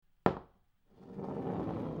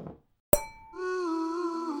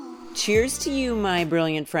Cheers to you, my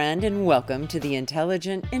brilliant friend, and welcome to the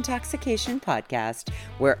Intelligent Intoxication Podcast,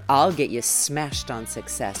 where I'll get you smashed on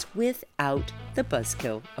success without the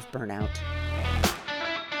buzzkill of burnout.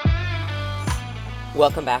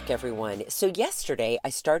 Welcome back, everyone. So yesterday, I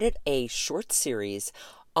started a short series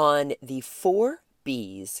on the 4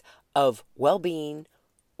 B's of well-being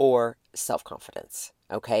or self-confidence.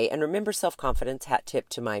 Okay, and remember, self-confidence, hat tip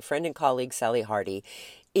to my friend and colleague, Sally Hardy,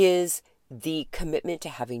 is the commitment to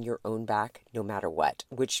having your own back no matter what,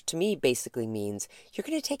 which to me basically means you're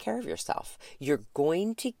going to take care of yourself. You're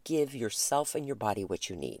going to give yourself and your body what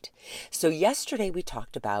you need. So yesterday we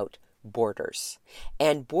talked about borders,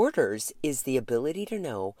 and borders is the ability to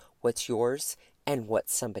know what's yours and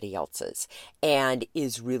what's somebody else's, and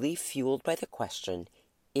is really fueled by the question,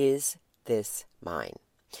 is this mine?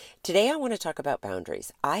 Today I want to talk about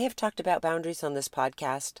boundaries. I have talked about boundaries on this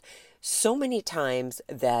podcast so many times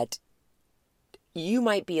that you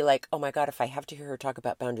might be like, oh my God, if I have to hear her talk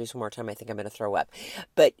about boundaries one more time, I think I'm going to throw up.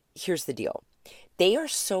 But here's the deal. They are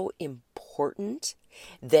so important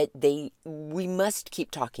that we must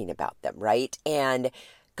keep talking about them, right? And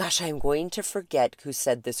gosh, I'm going to forget who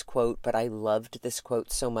said this quote, but I loved this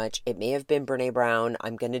quote so much. It may have been Brene Brown.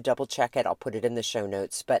 I'm going to double check it. I'll put it in the show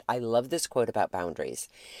notes. But I love this quote about boundaries.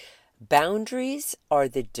 Boundaries are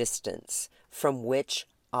the distance from which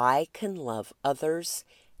I can love others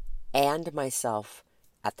and myself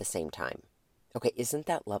at the same time. Okay, isn't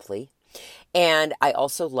that lovely? And I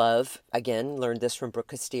also love, again, learned this from Brooke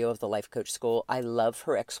Castillo of the Life Coach School. I love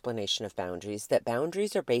her explanation of boundaries, that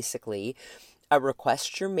boundaries are basically a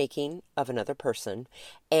request you're making of another person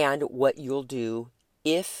and what you'll do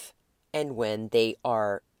if and when they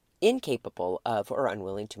are incapable of or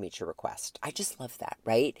unwilling to meet your request. I just love that,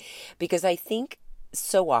 right? Because I think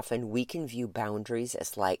so often we can view boundaries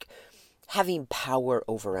as like having power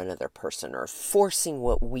over another person or forcing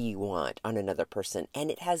what we want on another person. And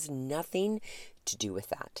it has nothing to do with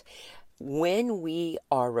that. When we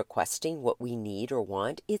are requesting what we need or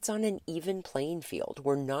want, it's on an even playing field.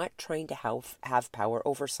 We're not trying to have power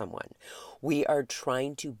over someone. We are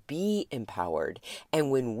trying to be empowered.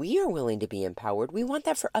 And when we are willing to be empowered, we want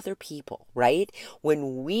that for other people, right?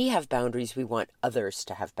 When we have boundaries, we want others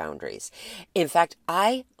to have boundaries. In fact,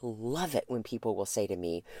 I love it when people will say to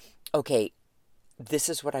me, okay, this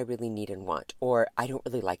is what I really need and want, or I don't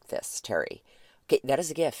really like this, Terry. Okay, that is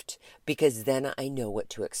a gift, because then I know what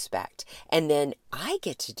to expect. And then I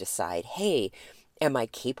get to decide, hey, am I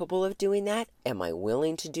capable of doing that? Am I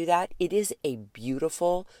willing to do that? It is a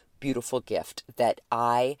beautiful, beautiful gift that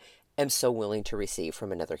I am so willing to receive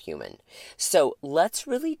from another human. So let's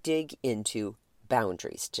really dig into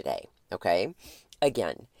boundaries today, okay?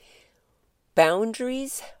 Again,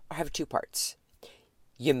 boundaries have 2 parts.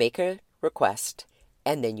 You make a request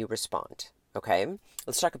and then you respond, okay?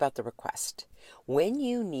 Let's talk about the request. When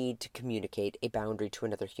you need to communicate a boundary to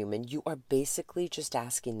another human, you are basically just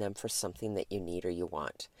asking them for something that you need or you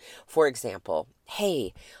want. For example,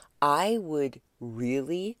 hey, I would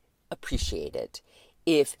really appreciate it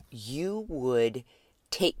if you would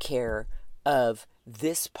take care of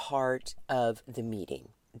this part of the meeting.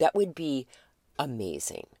 That would be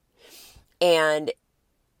amazing. And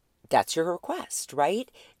that's your request, right?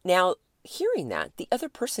 Now, hearing that, the other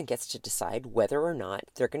person gets to decide whether or not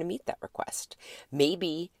they're going to meet that request.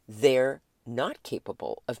 Maybe they're not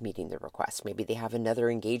capable of meeting the request. Maybe they have another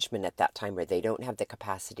engagement at that time or they don't have the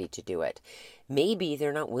capacity to do it. Maybe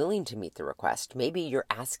they're not willing to meet the request. Maybe you're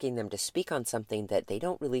asking them to speak on something that they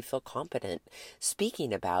don't really feel competent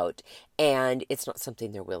speaking about, and it's not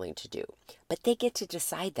something they're willing to do. But they get to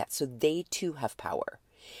decide that, so they too have power.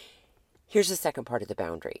 Here's the second part of the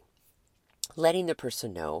boundary. Letting the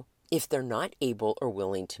person know, if they're not able or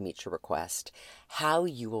willing to meet your request, how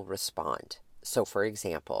you will respond. So for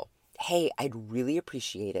example, hey, I'd really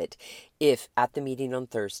appreciate it if at the meeting on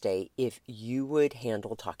Thursday, if you would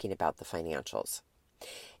handle talking about the financials.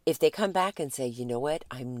 If they come back and say, you know what,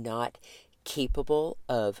 I'm not capable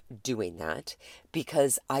of doing that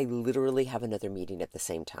because I literally have another meeting at the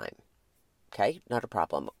same time. Okay, not a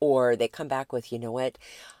problem. Or they come back with, you know what,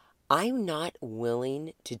 I'm not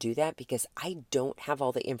willing to do that because I don't have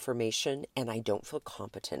all the information and I don't feel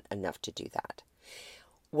competent enough to do that.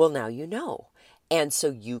 Well, now you know. And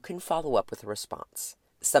so you can follow up with a response.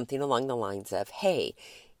 Something along the lines of, hey,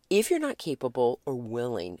 if you're not capable or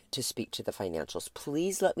willing to speak to the financials,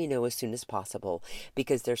 please let me know as soon as possible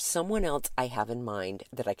because there's someone else I have in mind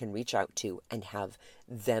that I can reach out to and have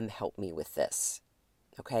them help me with this.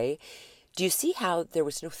 Okay? Do you see how there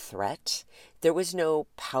was no threat? There was no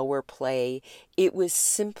power play. It was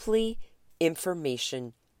simply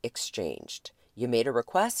information exchanged. You made a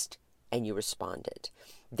request, and you responded.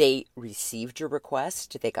 They received your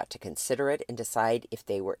request, they got to consider it and decide if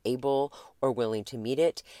they were able or willing to meet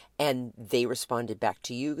it, and they responded back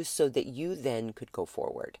to you so that you then could go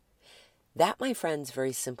forward. That, my friends,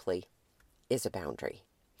 very simply is a boundary.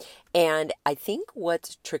 And I think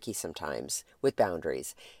what's tricky sometimes with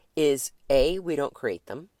boundaries is A, we don't create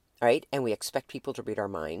them, right? And we expect people to read our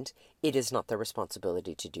mind. It is not their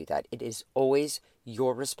responsibility to do that. It is always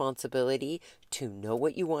your responsibility to know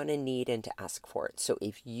what you want and need and to ask for it. So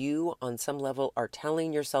if you, on some level, are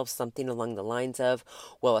telling yourself something along the lines of,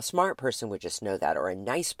 well, a smart person would just know that, or a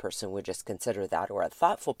nice person would just consider that, or a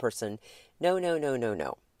thoughtful person, no, no, no, no,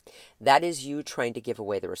 no. That is you trying to give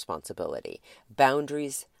away the responsibility.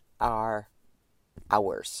 Boundaries are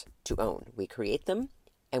ours to own. We create them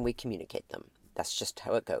and we communicate them. That's just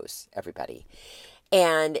how it goes, everybody.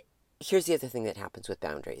 And here's the other thing that happens with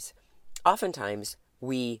boundaries. Oftentimes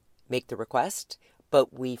we make the request,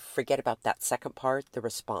 but we forget about that second part, the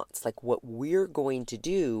response, like what we're going to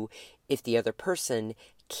do if the other person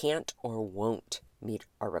can't or won't meet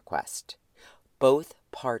our request. Both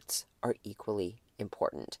parts are equally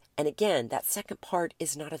important. And again, that second part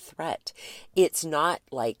is not a threat. It's not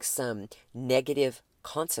like some negative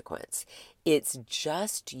consequence. It's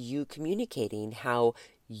just you communicating how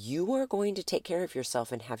you are going to take care of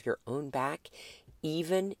yourself and have your own back,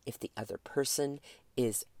 even if the other person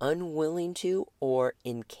is unwilling to or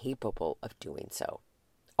incapable of doing so.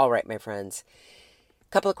 All right, my friends,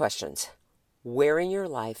 couple of questions. Where in your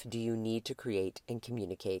life do you need to create and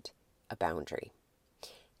communicate a boundary?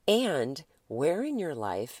 And where in your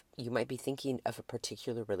life you might be thinking of a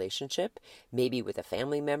particular relationship, maybe with a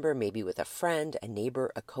family member, maybe with a friend, a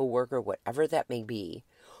neighbor, a coworker, whatever that may be.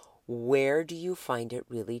 Where do you find it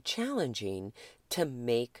really challenging to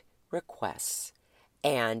make requests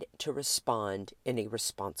and to respond in a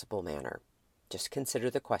responsible manner? Just consider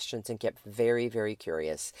the questions and get very, very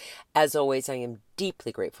curious. As always, I am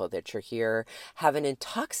deeply grateful that you're here. Have an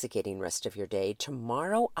intoxicating rest of your day.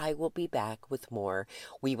 Tomorrow, I will be back with more.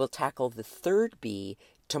 We will tackle the third B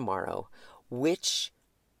tomorrow, which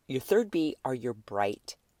your third B are your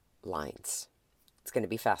bright lines. It's going to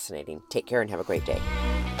be fascinating. Take care and have a great day.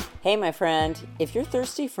 Hey, my friend, if you're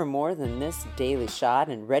thirsty for more than this daily shot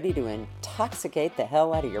and ready to intoxicate the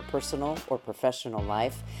hell out of your personal or professional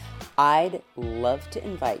life, I'd love to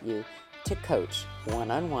invite you to coach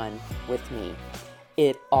one-on-one with me.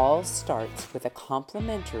 It all starts with a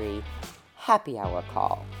complimentary happy hour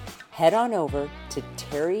call. Head on over to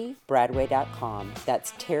terrybradway.com.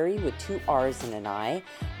 That's Terry with 2 R's and an I.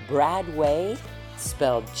 Bradway,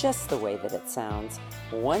 spelled just the way that it sounds.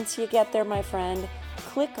 Once you get there, my friend,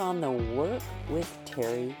 click on the Work with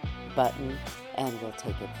Terry button and we'll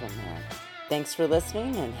take it from there. Thanks for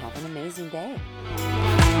listening and have an amazing day.